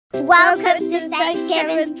Welcome to St.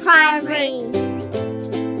 Kevin's Primary.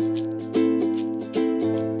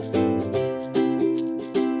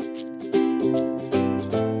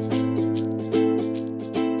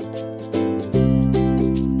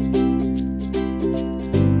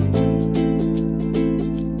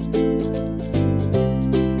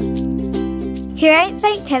 Here at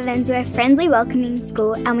St. Kevin's, we're a friendly, welcoming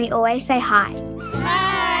school and we always say hi.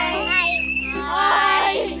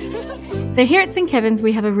 So here at St. Kevin's,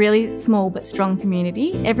 we have a really small but strong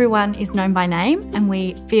community. Everyone is known by name and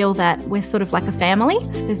we feel that we're sort of like a family.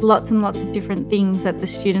 There's lots and lots of different things that the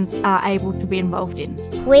students are able to be involved in.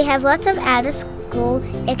 We have lots of out-of-school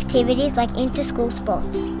activities like inter-school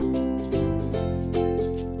sports.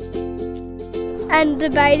 And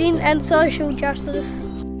debating and social justice.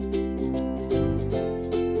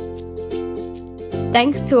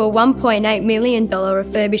 Thanks to a $1.8 million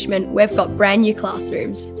refurbishment, we've got brand new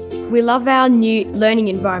classrooms. We love our new learning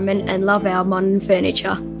environment and love our modern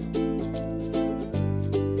furniture.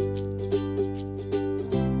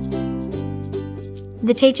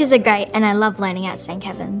 The teachers are great and I love learning at St.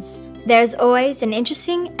 Kevin's. There's always an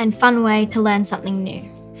interesting and fun way to learn something new.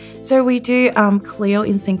 So we do CLEO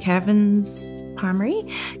in St. Kevin's Primary.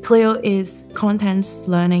 CLEO is contents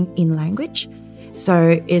learning in language.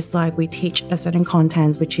 So it's like we teach a certain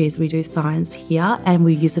content, which is we do science here and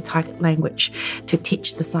we use the target language to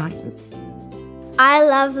teach the science. I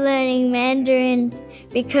love learning Mandarin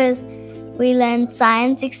because we learn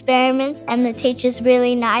science experiments and the teacher's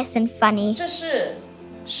really nice and funny. 这是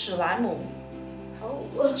史莱姆。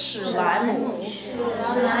史莱姆。史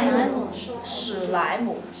莱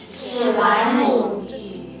姆。史莱姆。剃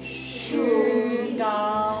须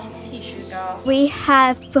膏。剃须膏。 We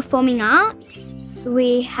have performing arts.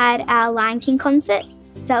 We had our Lion King concert.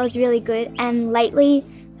 That was really good. And lately,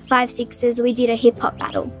 5/6s, we did a hip-hop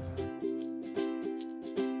battle.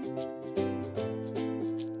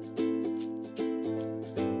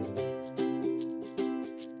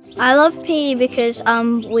 I love PE because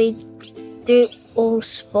we do all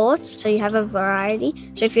sports, so you have a variety.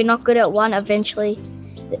 So if you're not good at one, eventually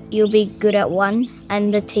you'll be good at one,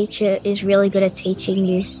 and the teacher is really good at teaching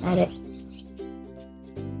you at it.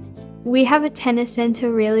 We have a tennis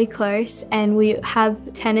centre really close and we have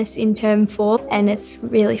tennis in term 4 and it's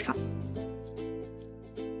really fun.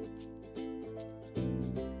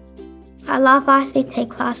 I love ICT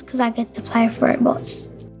class because I get to play with robots.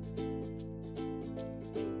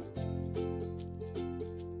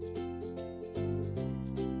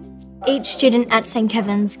 Each student at St.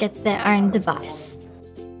 Kevin's gets their own device.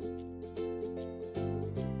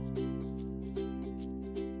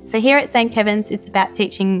 So here at St. Kevin's, it's about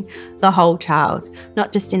teaching the whole child,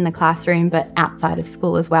 not just in the classroom, but outside of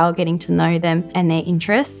school as well, getting to know them and their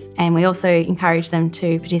interests. And we also encourage them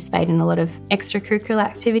to participate in a lot of extracurricular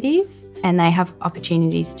activities, and they have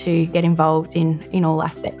opportunities to get involved in all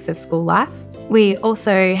aspects of school life. We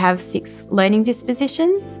also have 6 learning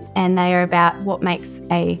dispositions, and they are about what makes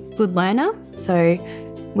a good learner. So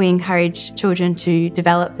we encourage children to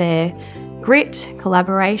develop their grit,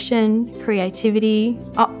 collaboration, creativity,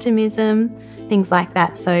 optimism, things like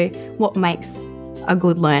that. So what makes a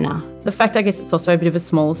good learner? The fact, I guess, it's also a bit of a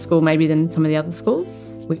smaller school maybe than some of the other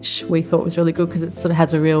schools, which we thought was really good because it sort of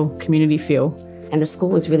has a real community feel. And the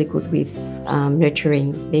school is really good with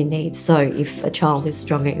nurturing their needs. So if a child is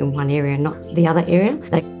stronger in one area and not the other area,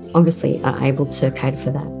 they obviously are able to cater for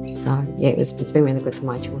that. So yeah, it's been really good for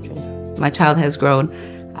my children. My child has grown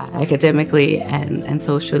academically and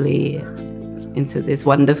socially into this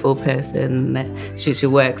wonderful person. She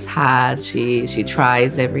works hard, she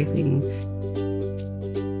tries everything.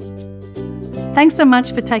 Thanks so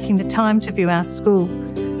much for taking the time to view our school.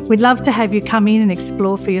 We'd love to have you come in and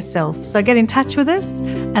explore for yourself. So get in touch with us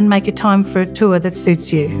and make a time for a tour that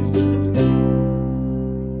suits you.